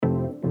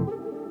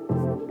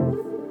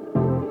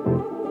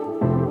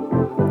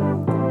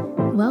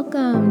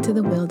Welcome to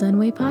the Will Done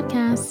Way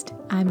podcast.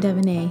 I'm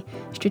Devonay,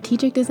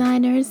 strategic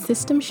designer,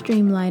 system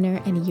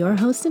streamliner, and your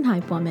host and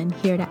hype woman,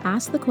 here to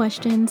ask the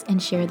questions and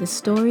share the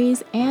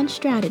stories and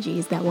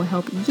strategies that will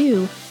help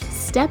you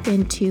step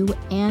into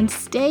and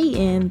stay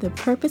in the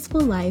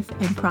purposeful life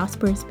and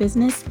prosperous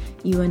business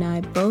you and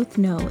I both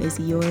know is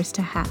yours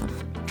to have.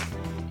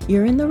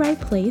 You're in the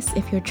right place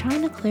if you're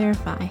trying to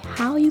clarify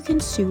how you can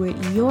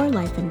steward your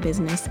life and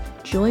business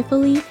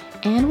joyfully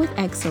and with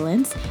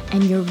excellence,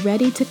 and you're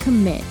ready to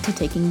commit to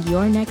taking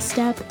your next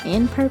step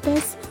in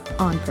purpose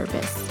on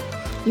purpose.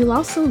 You'll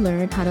also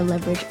learn how to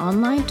leverage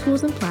online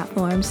tools and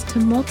platforms to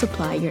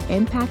multiply your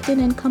impact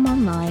and income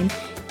online,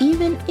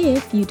 even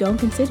if you don't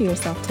consider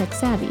yourself tech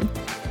savvy.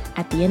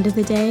 At the end of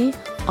the day,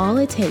 all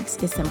it takes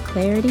is some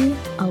clarity,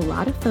 a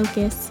lot of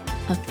focus,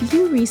 a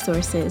few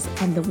resources,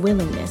 and the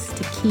willingness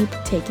to keep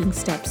taking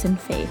steps in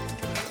faith.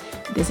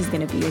 This is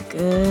going to be a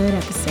good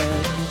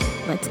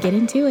episode. Let's get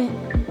into it.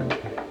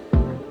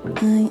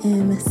 I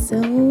am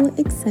so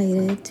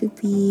excited to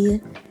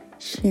be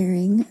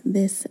sharing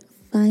this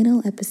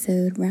final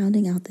episode,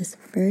 rounding out this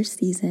first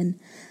season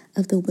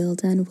of the Will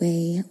Done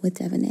Way with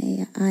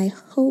Devonay. I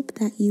hope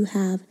that you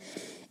have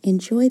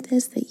enjoyed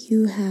this, that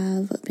you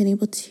have been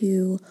able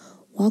to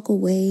walk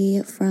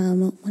away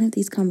from one of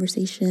these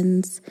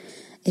conversations,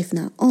 if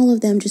not all of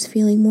them, just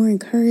feeling more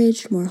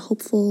encouraged, more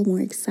hopeful,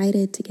 more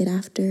excited to get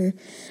after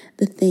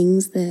the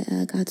things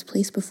that God's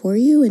placed before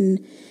you,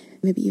 and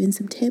maybe even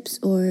some tips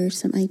or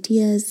some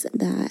ideas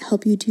that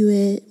help you do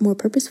it more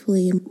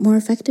purposefully and more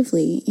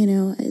effectively. You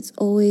know, it's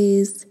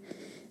always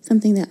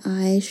something that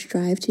I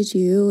strive to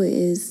do,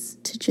 is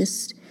to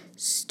just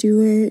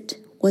steward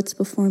what's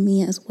before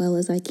me as well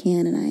as I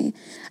can. And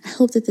I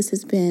hope that this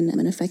has been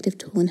an effective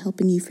tool in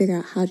helping you figure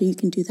out how you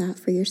can do that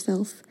for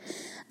yourself.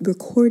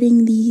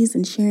 Recording these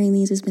and sharing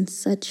these has been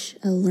such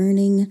a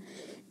learning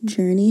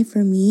journey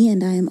for me,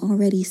 and I am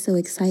already so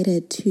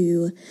excited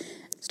to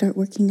start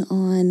working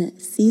on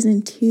season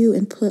 2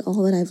 and put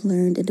all that I've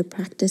learned into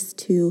practice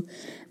to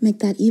make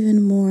that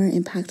even more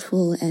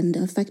impactful and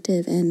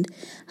effective and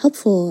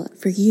helpful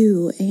for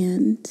you.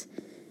 And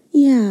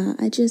yeah,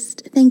 I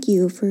just thank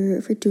you for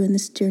doing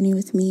this journey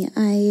with me.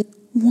 I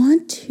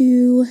want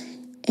to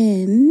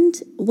end,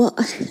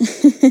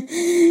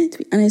 to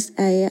be honest,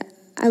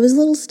 I was a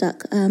little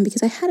stuck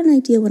because I had an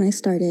idea when I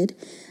started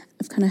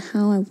of kind of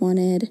how I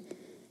wanted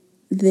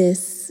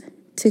this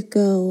to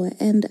go,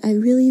 and I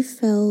really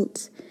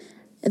felt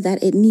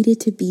that it needed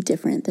to be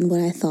different than what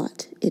I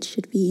thought it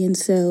should be. And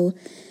so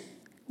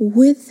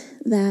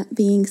with that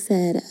being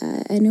said,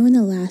 I know in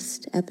the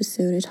last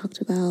episode I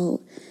talked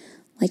about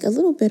a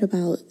little bit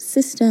about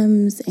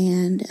systems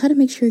and how to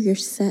make sure you're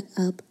set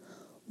up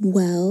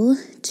well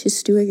to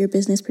steward your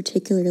business,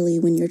 particularly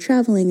when you're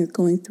traveling or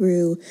going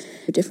through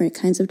different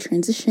kinds of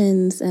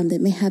transitions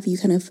that may have you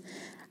kind of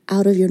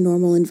out of your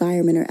normal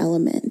environment or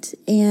element.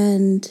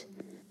 And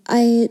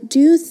I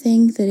do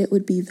think that it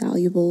would be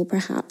valuable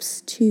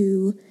perhaps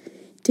to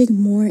dig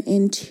more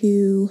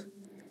into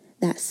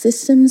that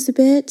systems a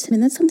bit. I mean,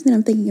 that's something that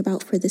I'm thinking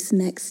about for this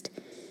next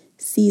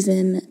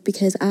season,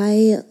 because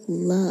I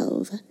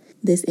love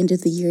this end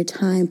of the year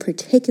time,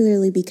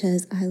 particularly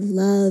because I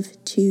love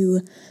to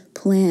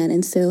plan.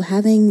 And so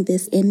having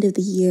this end of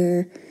the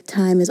year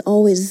time is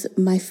always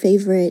my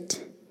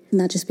favorite,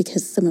 not just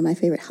because some of my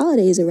favorite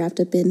holidays are wrapped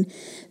up in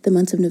the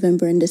months of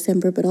November and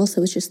December, but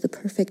also it's just the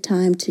perfect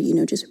time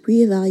to, just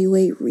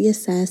reevaluate,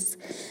 reassess,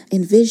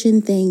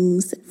 envision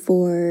things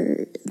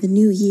for the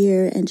new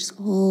year and just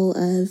all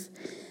of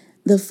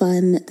the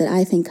fun that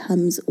I think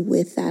comes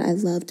with that. I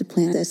love to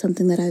plan. That's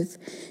something that I've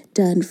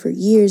done for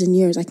years and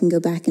years. I can go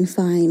back and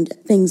find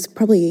things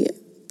probably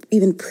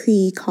even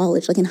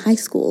pre-college, like in high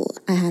school.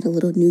 I had a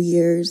little New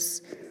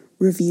Year's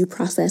review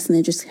process, and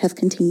I just have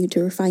continued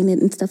to refine it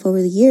and stuff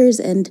over the years.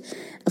 And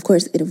of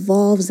course, it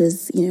evolves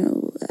as,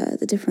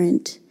 the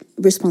different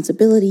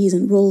responsibilities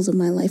and roles of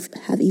my life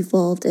have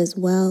evolved as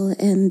well.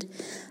 And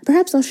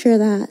perhaps I'll share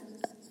that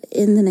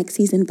in the next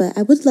season, but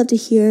I would love to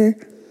hear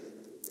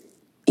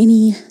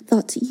any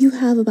thoughts you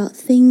have about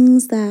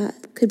things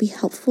that could be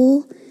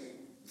helpful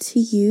to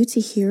you to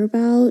hear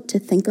about, to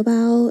think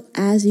about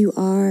as you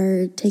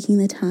are taking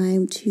the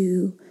time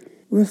to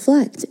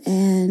reflect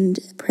and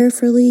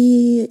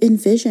prayerfully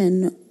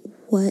envision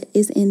what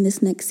is in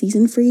this next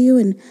season for you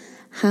and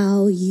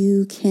how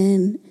you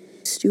can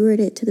steward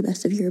it to the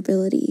best of your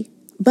ability.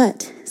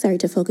 But,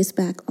 to focus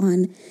back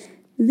on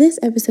this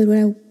episode, what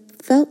I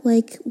felt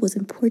like was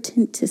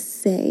important to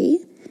say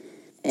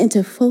and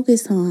to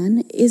focus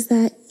on is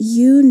that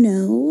you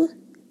know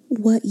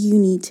what you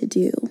need to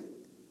do.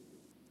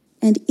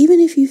 And even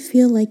if you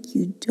feel like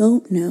you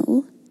don't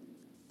know,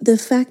 the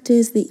fact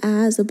is that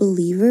as a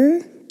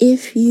believer,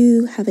 if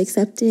you have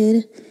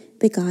accepted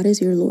that God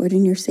is your Lord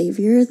and your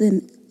Savior,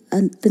 then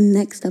the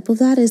next step of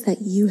that is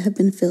that you have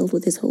been filled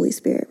with His Holy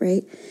Spirit,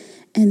 right?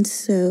 And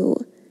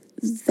so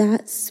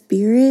that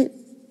Spirit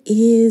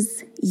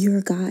is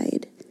your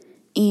guide.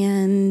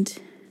 And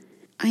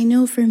I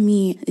know for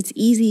me, it's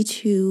easy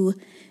to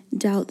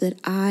doubt that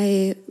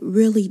I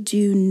really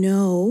do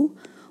know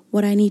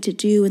what I need to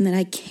do and that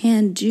I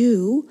can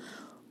do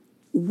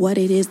what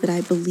it is that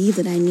I believe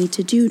that I need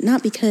to do,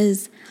 not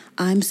because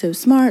I'm so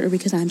smart or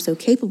because I'm so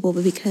capable,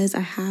 but because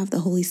I have the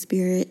Holy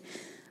Spirit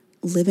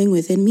living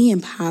within me,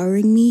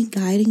 empowering me,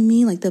 guiding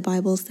me. Like the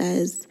Bible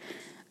says,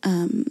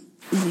 let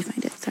me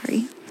find it,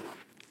 sorry.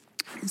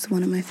 It's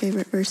one of my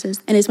favorite verses.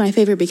 And it's my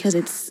favorite because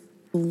it's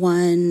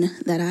one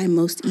that I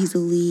most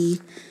easily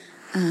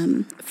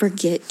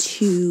forget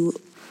to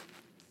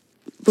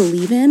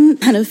believe in.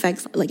 That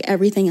affects like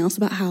everything else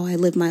about how I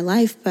live my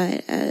life.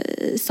 But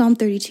Psalm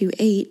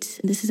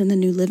 32:8, this is in the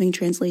New Living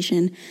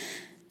Translation.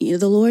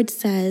 The Lord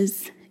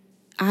says,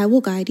 I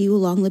will guide you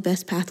along the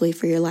best pathway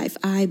for your life,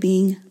 I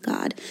being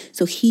God.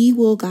 So he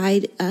will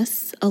guide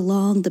us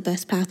along the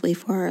best pathway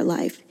for our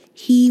life.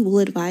 He will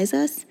advise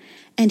us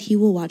and he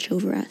will watch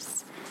over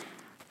us.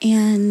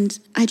 And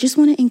I just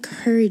want to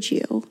encourage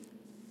you,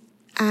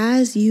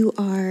 as you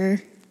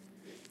are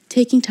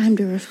taking time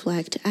to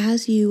reflect,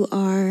 as you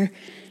are,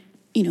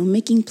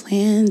 making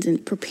plans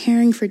and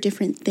preparing for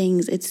different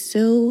things, it's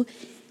so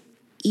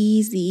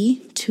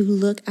easy to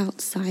look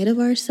outside of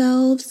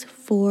ourselves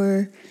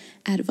for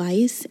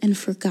advice and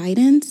for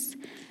guidance.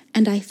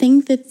 And I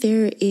think that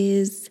there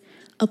is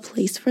a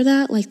place for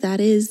that. Like that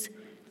is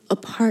a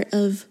part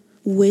of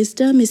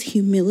wisdom, is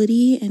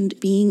humility and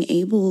being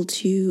able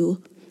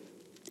to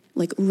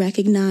like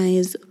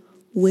recognize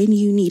when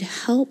you need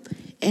help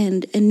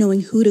and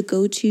knowing who to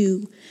go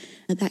to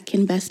that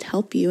can best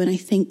help you. And I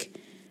think,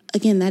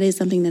 again, that is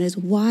something that is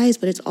wise,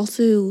 but it's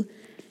also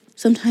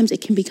sometimes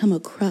it can become a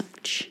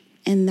crutch,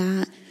 and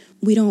that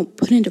we don't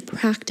put into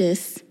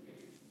practice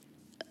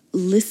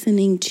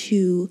listening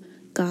to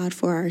God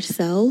for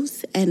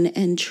ourselves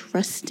and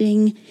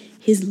trusting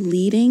his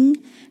leading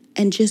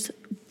and just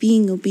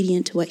being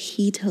obedient to what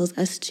he tells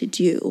us to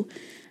do,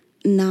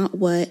 not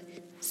what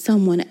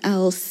someone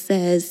else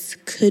says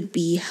could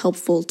be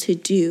helpful to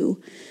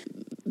do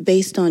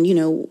based on,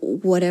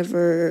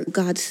 whatever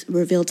God's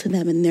revealed to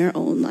them in their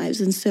own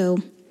lives. And so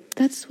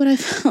that's what I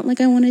felt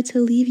like I wanted to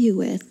leave you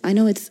with. I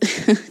know it's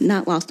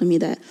not lost on me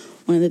that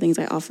one of the things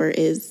I offer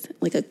is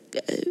like a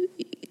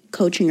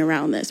coaching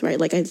around this, right?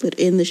 Like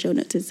in the show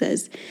notes, it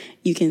says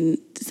you can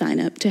sign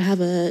up to have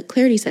a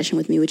clarity session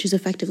with me, which is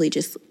effectively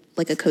just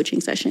like a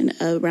coaching session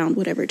around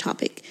whatever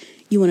topic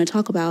you want to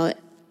talk about.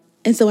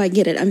 And so I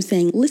get it. I'm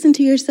saying, listen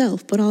to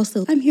yourself, but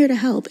also I'm here to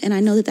help. And I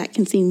know that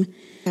can seem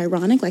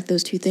ironic, like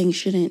those two things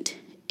shouldn't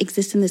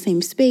exist in the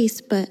same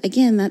space. But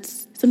again,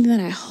 that's something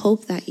that I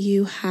hope that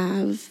you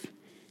have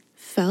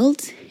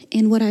felt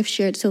in what I've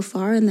shared so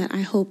far, and that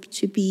I hope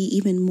to be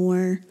even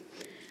more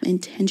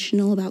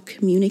intentional about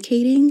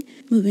communicating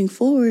moving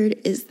forward,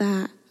 is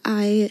that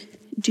I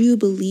do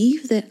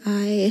believe that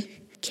I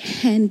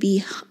can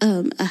be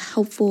a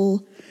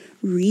helpful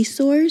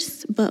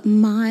resource, but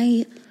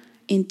my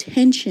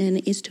intention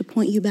is to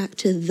point you back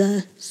to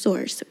the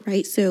source,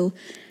 right? So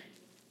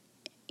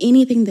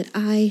anything that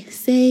I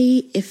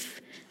say,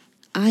 if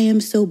I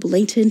am so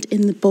blatant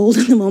and bold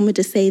in the moment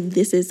to say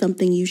this is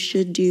something you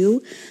should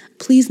do,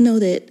 please know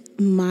that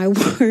my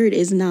word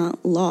is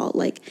not law.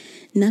 Like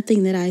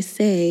nothing that I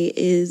say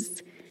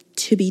is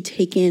to be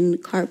taken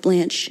carte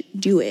blanche,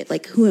 do it.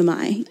 Like who am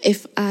I?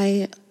 If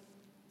I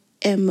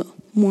am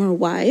more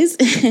wise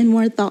and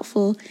more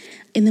thoughtful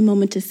in the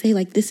moment to say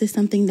like this is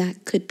something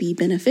that could be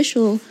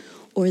beneficial,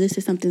 or this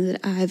is something that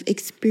I've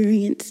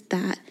experienced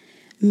that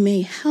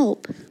may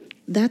help,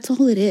 that's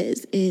all it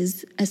is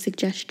a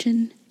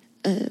suggestion,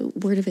 a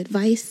word of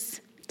advice,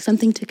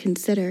 something to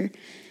consider.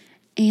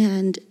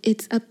 And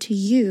it's up to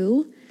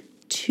you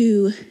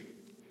to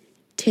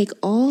take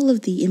all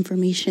of the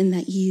information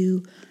that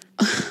you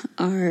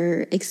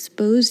are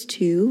exposed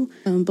to,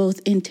 both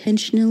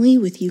intentionally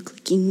with you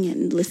clicking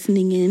and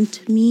listening in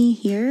to me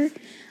here,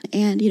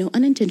 and,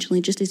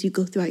 unintentionally, just as you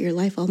go throughout your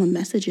life, all the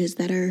messages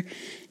that are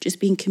just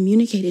being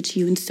communicated to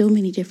you in so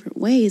many different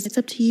ways. It's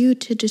up to you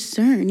to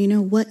discern,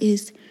 what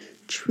is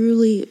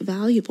truly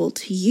valuable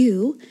to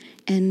you.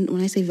 And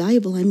when I say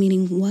valuable, I'm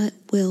meaning what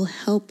will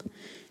help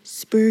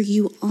spur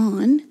you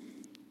on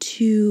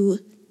to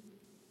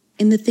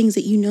in the things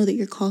that you know that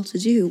you're called to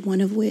do,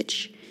 one of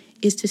which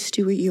is to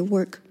steward your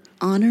work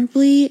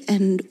honorably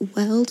and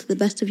well to the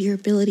best of your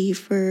ability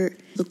for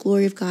the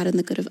glory of God and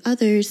the good of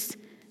others.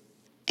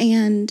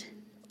 And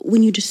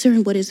when you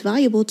discern what is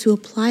valuable, to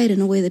apply it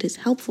in a way that is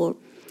helpful.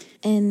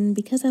 And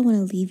because I want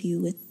to leave you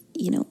with,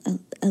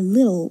 a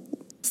little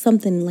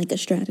something like a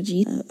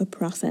strategy, a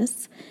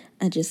process,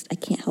 I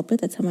can't help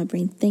it. That's how my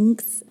brain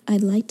thinks.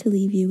 I'd like to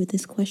leave you with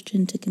this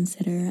question to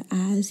consider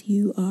as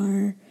you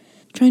are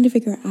trying to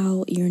figure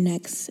out your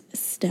next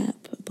step.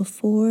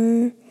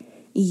 Before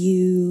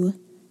you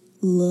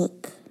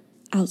look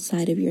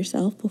outside of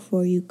yourself,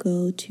 before you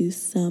go to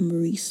some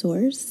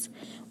resource,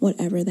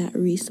 whatever that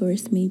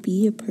resource may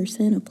be, a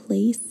person, a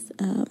place,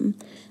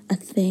 a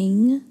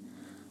thing,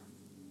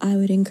 I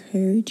would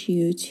encourage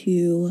you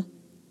to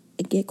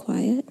get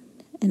quiet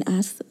and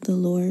ask the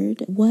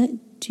Lord, what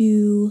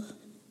do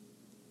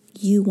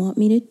you want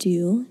me to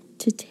do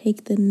to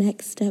take the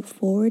next step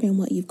forward in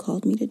what you've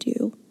called me to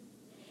do?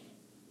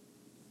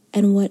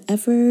 And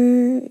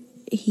whatever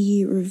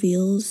he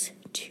reveals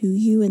to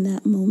you in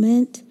that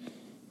moment,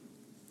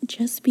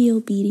 just be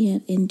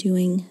obedient in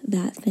doing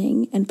that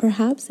thing. And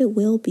perhaps it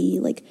will be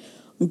like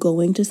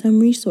going to some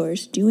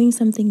resource, doing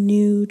something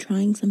new,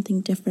 trying something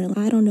different.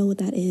 I don't know what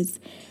that is,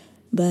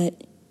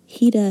 but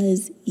he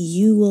does.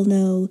 You will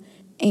know.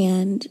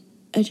 And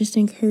I just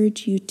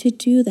encourage you to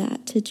do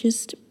that, to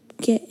just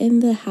get in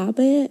the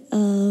habit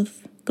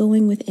of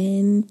going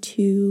within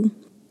to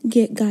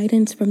get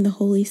guidance from the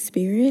Holy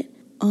Spirit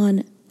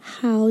on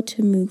how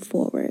to move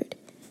forward.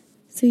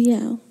 So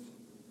yeah,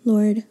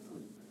 Lord,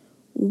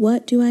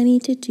 what do I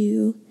need to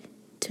do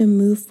to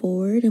move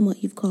forward in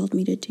what you've called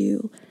me to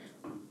do?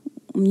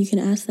 You can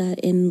ask that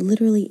in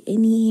literally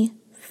any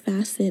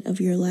facet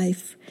of your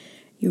life,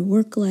 your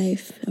work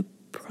life, a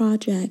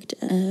project,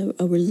 a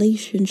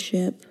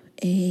relationship,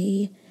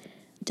 a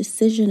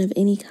decision of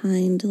any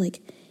kind,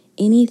 like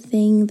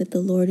anything that the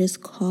Lord is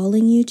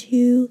calling you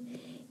to,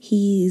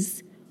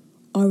 He's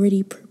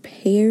already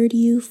prepared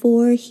you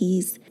for,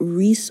 He's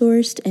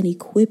resourced and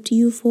equipped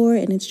you for,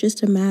 and it's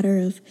just a matter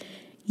of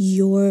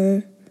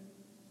your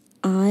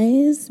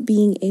eyes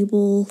being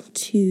able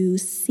to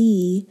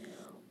see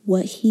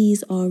what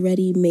He's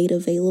already made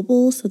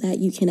available so that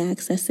you can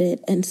access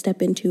it and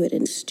step into it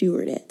and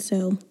steward it.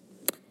 So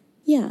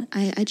yeah,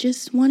 I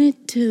just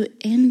wanted to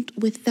end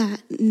with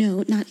that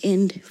note, not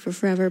end for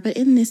forever, but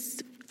in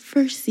this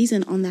first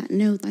season on that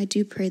note, I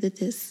do pray that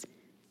this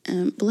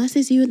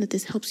blesses you and that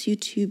this helps you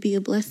to be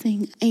a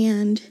blessing,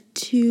 and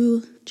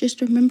to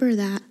just remember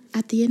that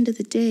at the end of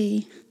the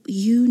day,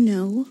 you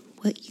know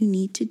what you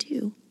need to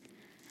do.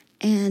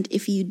 And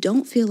if you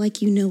don't feel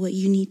like you know what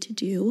you need to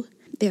do,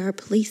 there are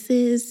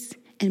places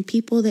and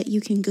people that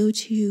you can go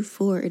to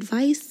for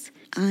advice.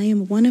 I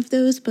am one of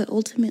those, but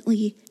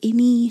ultimately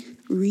any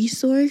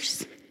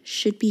resource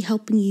should be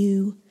helping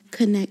you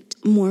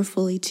connect more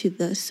fully to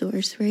the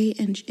source, right?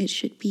 And it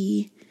should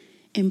be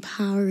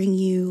empowering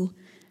you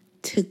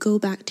to go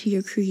back to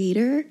your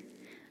Creator,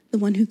 the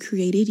one who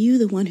created you,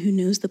 the one who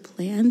knows the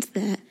plans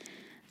that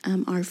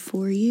are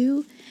for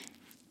you,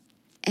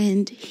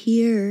 and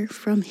hear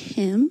from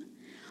Him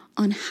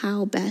on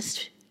how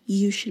best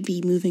you should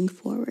be moving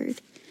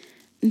forward.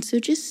 And so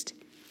just,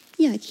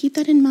 keep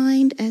that in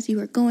mind as you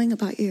are going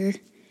about your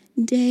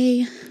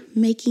day,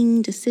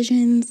 making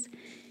decisions,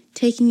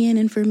 taking in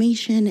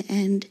information,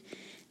 and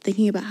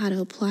thinking about how to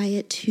apply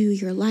it to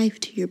your life,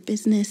 to your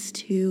business,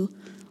 to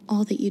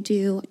all that you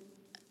do.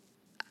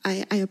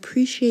 I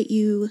appreciate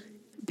you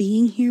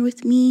being here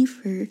with me,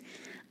 for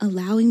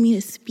allowing me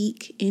to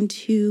speak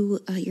into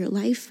your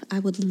life. I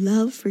would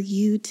love for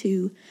you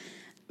to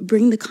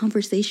bring the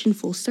conversation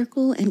full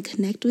circle and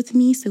connect with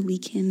me so we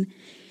can,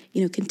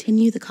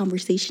 continue the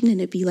conversation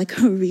and it be like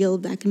a real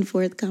back and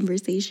forth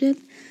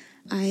conversation.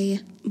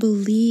 I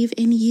believe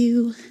in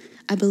you.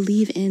 I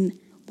believe in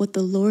what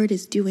the Lord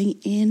is doing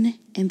in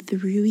and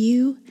through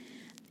you.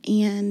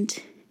 And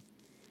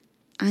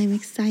I'm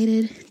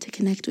excited to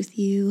connect with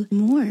you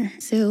more.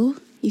 So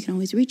you can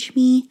always reach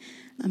me.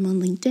 I'm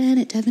on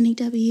LinkedIn at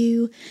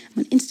DevonAW. I'm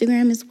on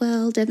Instagram as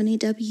well,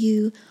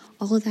 DevonAW.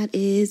 All of that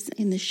is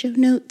in the show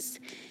notes.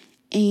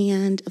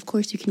 And of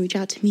course, you can reach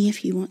out to me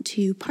if you want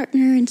to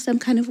partner in some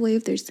kind of way.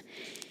 If there's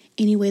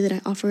any way that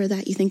I offer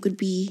that you think would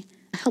be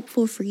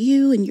helpful for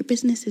you and your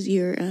business as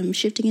you're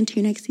shifting into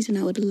your next season,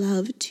 I would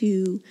love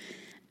to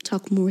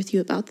talk more with you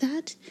about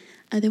that.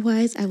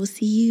 Otherwise, I will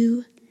see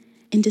you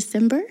in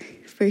December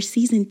for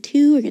season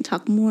 2. We're going to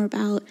talk more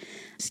about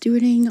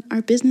stewarding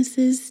our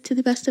businesses to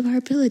the best of our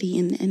ability,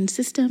 and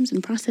systems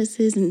and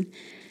processes and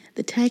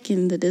the tech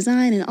and the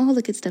design and all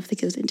the good stuff that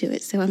goes into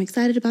it. So I'm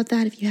excited about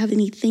that. If you have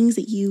any things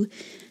that you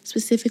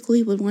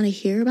specifically would want to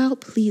hear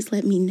about, please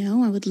let me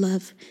know. I would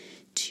love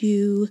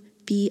to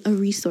be a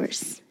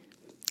resource.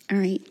 All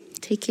right,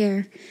 take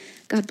care.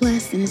 God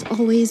bless. And as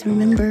always,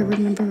 remember,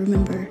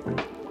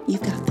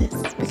 you've got this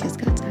because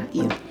God's got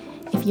you.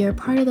 If you're a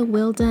part of the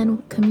Well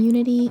Done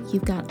community,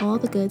 you've got all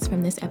the goods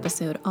from this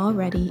episode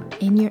already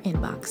in your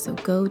inbox, so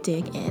go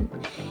dig in.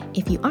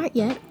 If you aren't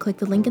yet, click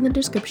the link in the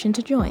description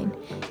to join.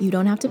 You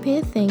don't have to pay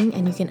a thing,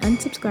 and you can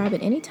unsubscribe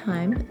at any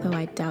time, though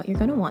I doubt you're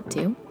going to want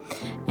to.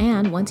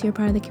 And once you're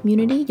part of the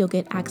community, you'll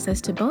get access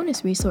to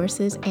bonus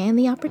resources and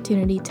the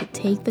opportunity to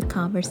take the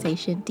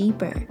conversation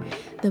deeper.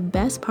 The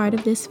best part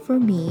of this for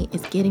me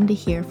is getting to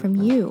hear from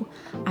you.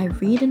 I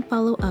read and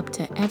follow up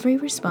to every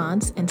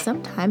response, and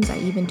sometimes I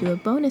even do a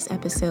bonus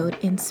episode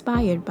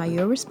inspired by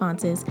your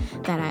responses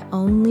that I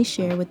only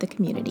share with the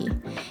community.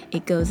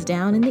 It goes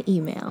down in the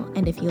email,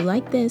 and if you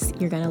like this,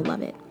 you're going to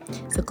love it.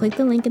 So click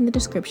the link in the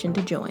description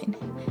to join.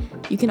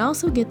 You can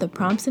also get the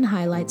prompts and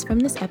highlights from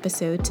this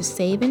episode to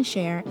save and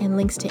share, and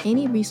links to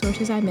any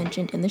resources I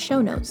mentioned in the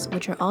show notes,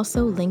 which are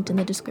also linked in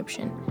the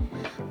description.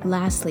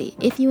 Lastly,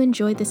 if you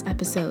enjoyed this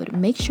episode,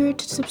 make sure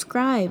to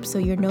subscribe so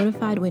you're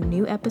notified when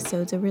new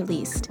episodes are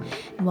released.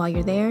 And while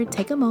you're there,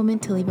 take a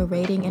moment to leave a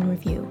rating and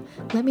review.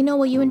 Let me know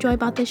what you enjoy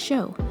about this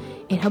show.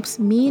 It helps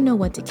me know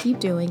what to keep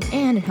doing,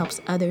 and it helps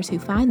others who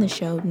find the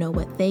show know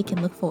what they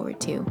can look forward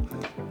to.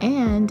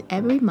 And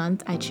every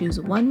month, I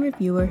choose one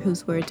reviewer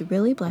whose words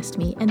really blessed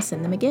me and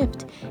send them a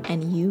gift.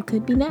 And you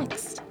could be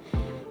next.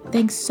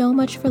 Thanks so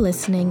much for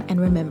listening,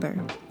 and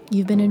remember,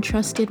 you've been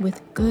entrusted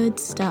with good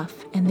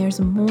stuff, and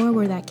there's more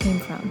where that came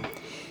from.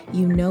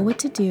 You know what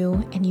to do,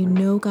 and you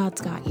know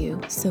God's got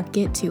you, so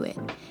get to it.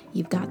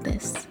 You've got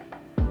this.